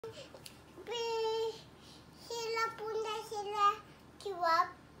sila punta sila kiwap.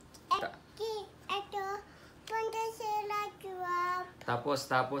 Ito, punta sila kiwap.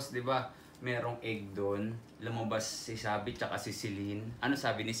 Tapos, di ba, merong egg doon. Lumabas si Sabby tsaka si Celine. Ano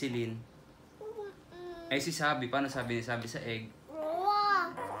sabi ni Celine? Eh, si Sabby, paano sabi ni Sabby sa egg?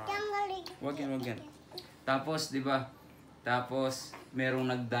 Wag yan. Tapos, di ba, merong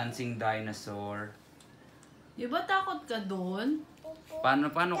nag-dancing dinosaur. Di ba takot ka doon? Paano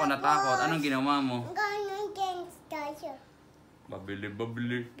ka natakot? Anong ginawa mo? Ganun dinosaur.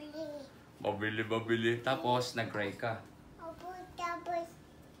 Babili. Tapos, nag-cry ka. Opo, tapos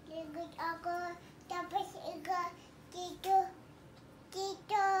ligot ako. Tapos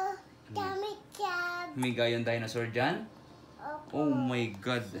dito, damit siya. Humiga yung dinosaur dyan? Opo. Oh my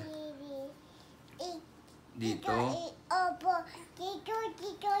God. Dito? Opo, dito.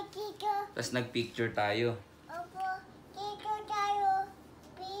 Tapos nag-picture tayo. Opo, dito tayo.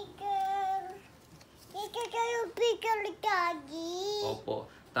 Picture daddy. Opo.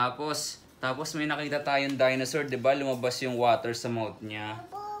 Tapos may nakita tayong dinosaur, 'di ba? Lumabas yung water sa mouth niya.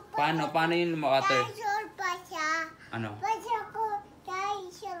 Opo, Paano yung water? dinosaur pa siya. Ano? Basta ko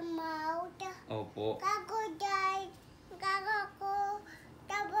dinosaur mouth. Opo. Kako ko.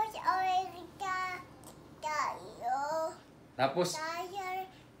 Tapos kita tayo. Tapos, Dinosaur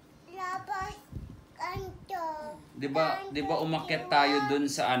labas kanto. 'di ba umakyat tayo dun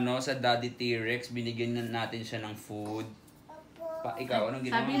sa sa Daddy T-Rex, binigyan natin siya ng food. Opo. Ikaw anong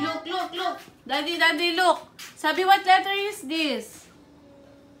ginawa? Sabi, look. Daddy, look. Sabi, what letter is this?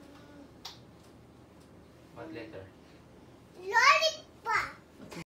 What letter? Lollipop.